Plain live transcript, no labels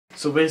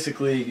So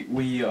basically,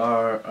 we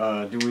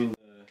are doing the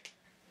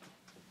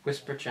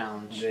Whisper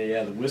challenge.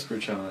 the whisper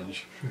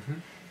challenge,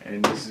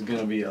 and this is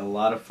gonna be a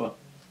lot of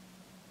fun.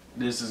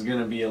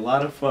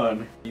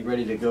 You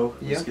ready to go?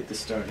 Yep. Let's get this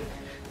started.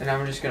 And now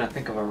we're just gonna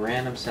think of a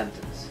random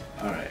sentence.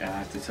 All right, I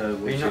have to tell you.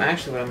 But you know,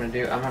 actually, what I'm gonna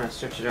do, I'm gonna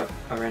search it up,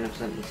 a random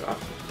sentence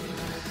off.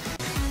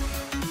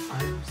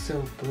 I'm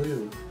so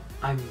blue.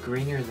 I'm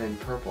greener than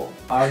purple.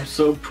 I'm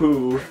so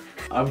poo.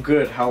 I'm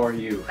good. How are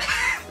you?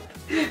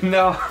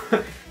 No.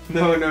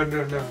 No.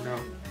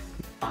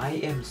 I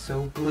am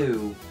so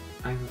blue.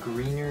 I'm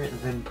greener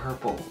than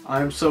purple.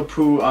 I'm so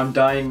poo. I'm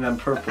dying than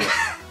purple.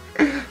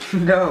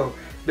 No,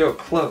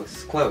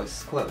 close.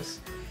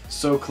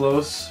 So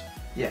close.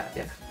 Yeah.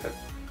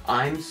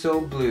 I'm so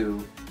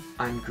blue.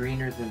 I'm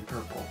greener than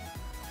purple.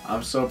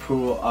 I'm so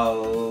poo.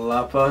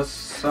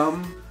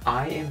 Alapasum.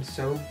 I am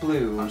so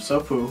blue. I'm so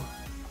poo.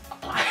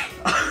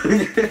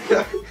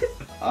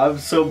 I'm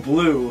so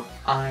blue.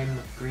 I'm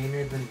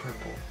greener than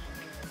purple.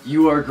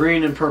 You are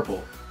green and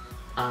purple.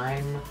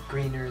 I'm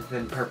greener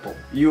than purple.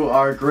 You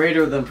are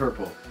greater than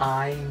purple.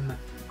 I'm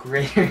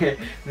greater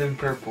than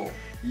purple.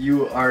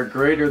 You are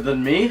greater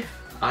than me.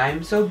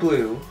 I'm so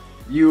blue.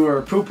 You are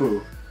poo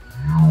poo.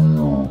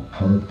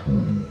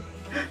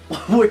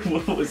 Wait,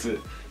 what was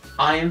it?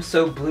 I am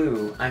so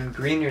blue. I'm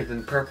greener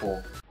than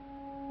purple.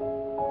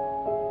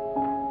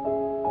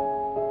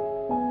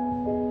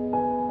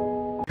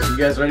 You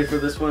guys ready for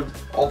this one?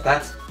 Oh,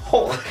 that's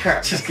holy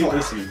crap. Just keep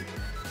listening.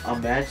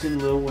 Imagine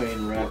Lil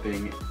Wayne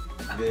rapping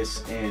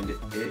this, and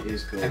it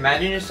is good.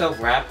 Imagine yourself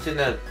wrapped in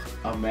a.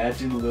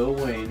 Imagine Lil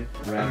Wayne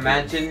rapping.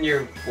 Imagine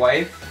your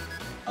wife.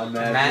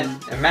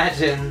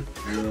 Imagine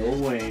Lil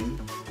Wayne.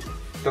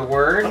 The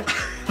word.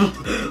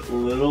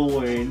 Lil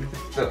Wayne.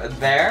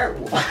 There.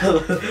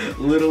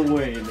 Lil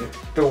Wayne.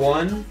 The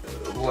one.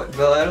 What?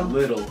 The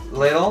little.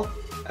 Little.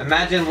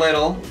 Imagine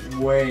little.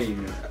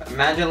 Wayne.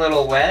 Imagine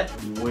little wet.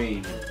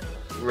 Wayne.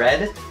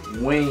 Red.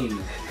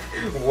 Wayne.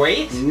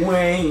 Wait.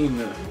 Wayne.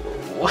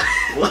 What?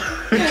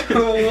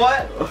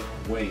 What?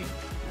 Wayne.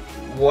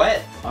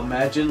 What?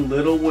 Imagine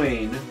Little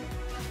Wayne.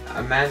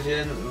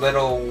 Imagine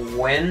little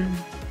Win.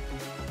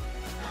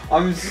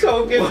 I'm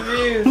so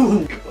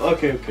confused.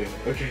 Okay.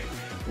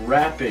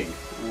 Rapping.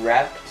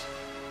 Wrapped.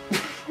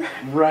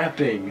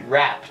 Rapping.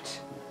 Wrapped.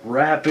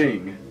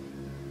 Rapping.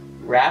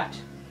 Wrapped.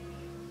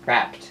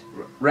 Wrapped.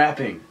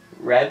 Rapping.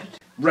 Rebbed.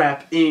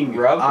 Rapping.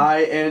 Rubbed.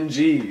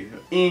 I-N-G.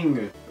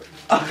 Ing.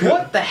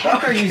 What the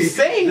heck are you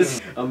saying?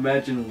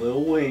 Imagine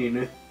Lil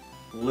Wayne.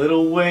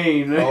 Little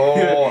Wayne.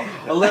 Oh,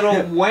 a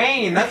little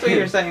Wayne. That's what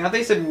you're saying. I thought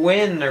you said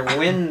win or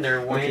Wayne.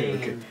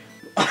 Okay.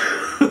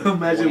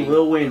 Imagine Wayne.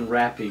 Lil Wayne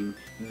rapping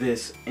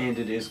this, and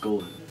it is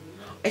golden.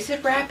 I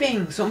said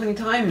rapping so many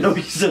times. No,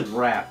 you said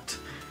rapped.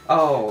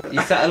 Oh, you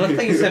said. It looked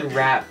like you said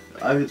rap.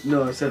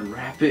 No, I said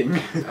rapping.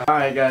 All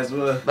right, guys.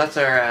 Well, That's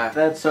our.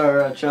 that's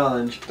our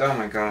challenge. Oh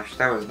my gosh,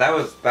 that was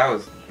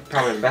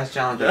probably the best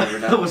challenge I've ever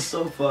done. That was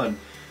so fun.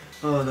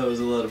 Oh, that was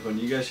a lot of fun.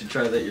 You guys should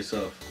try that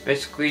yourself.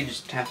 Basically, you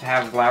just have to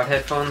have loud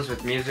headphones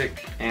with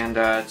music and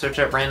search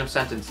up random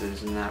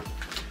sentences, and that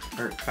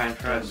worked fine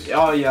for us.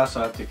 Oh, yeah,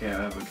 also have a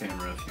camera if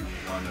you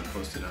want to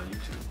post it on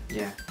YouTube.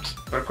 Yeah,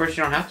 but of course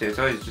you don't have to. It's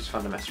always just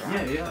fun to mess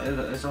around. Yeah,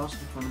 it's also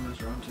fun to mess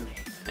around too.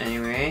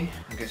 Anyway,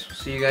 I guess we'll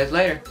see you guys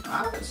later.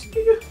 See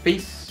you.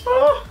 Peace.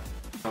 Oh.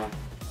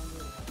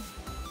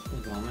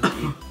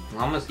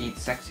 Llamas eat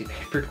sexy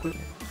paper clip.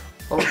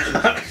 Oh,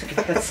 Jesus,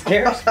 that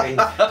scares me.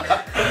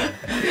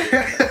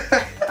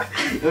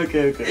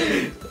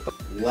 Okay.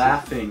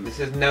 Laughing. This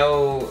is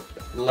no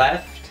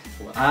left.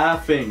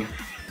 Laughing.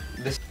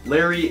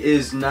 Larry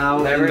is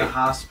now in the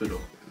hospital.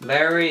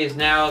 Larry is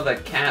now the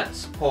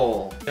cat's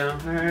pole.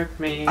 Don't hurt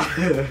me.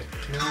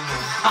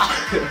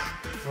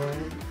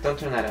 Don't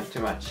turn that up too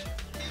much.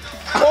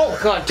 Oh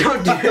God! Don't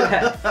do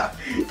that.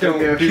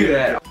 Don't do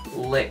that.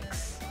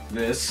 Licks.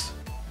 This.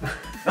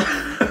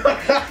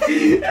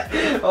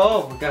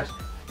 Oh my gosh.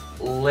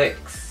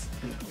 Licks.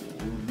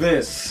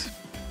 This.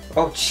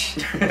 Oh,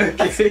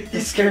 he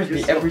scares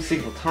me every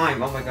single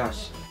time. Oh my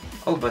gosh.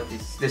 Oh, but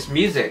this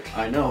music.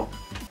 I know.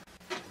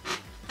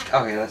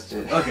 Okay, let's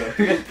do it.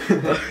 Okay.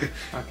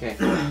 Okay.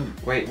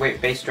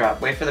 Wait, bass drop.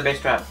 Wait for the bass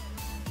drop.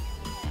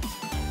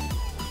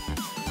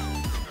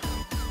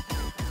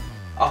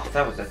 Oh,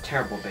 that was a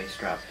terrible bass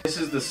drop. This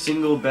is the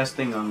single best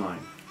thing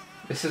online.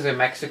 This is a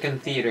Mexican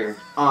theater.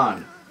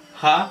 On.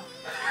 Huh?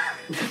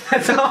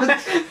 That's all.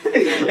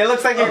 It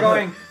looks like you're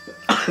going.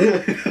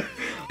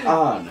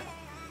 On.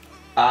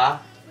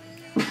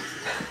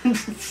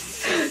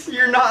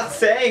 You're not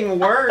saying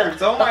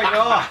words. Oh my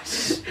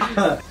gosh.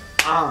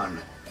 On.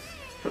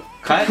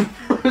 Cut.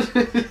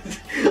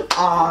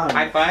 On.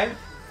 High five.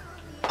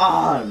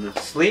 On.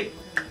 Sleep.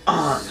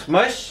 On.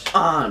 Smush.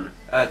 On.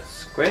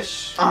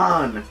 Squish.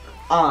 On.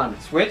 On.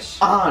 Switch.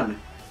 On.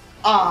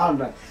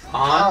 On.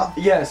 On.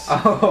 Yes.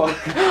 Oh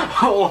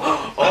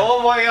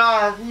my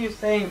god. Are you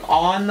saying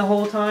on the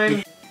whole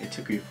time? It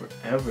took you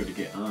forever to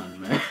get on,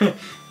 man.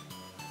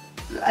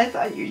 I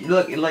thought you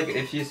look like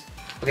if you.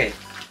 Okay.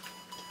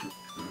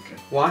 Okay.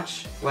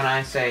 Watch when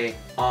I say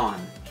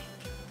on.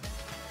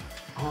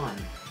 On.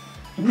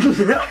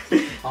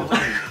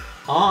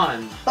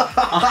 On.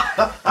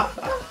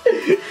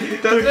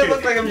 Doesn't it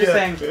look like I'm just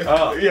saying,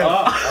 oh,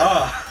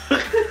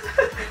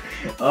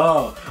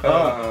 oh,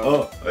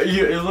 oh, oh.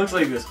 It looks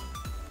like this.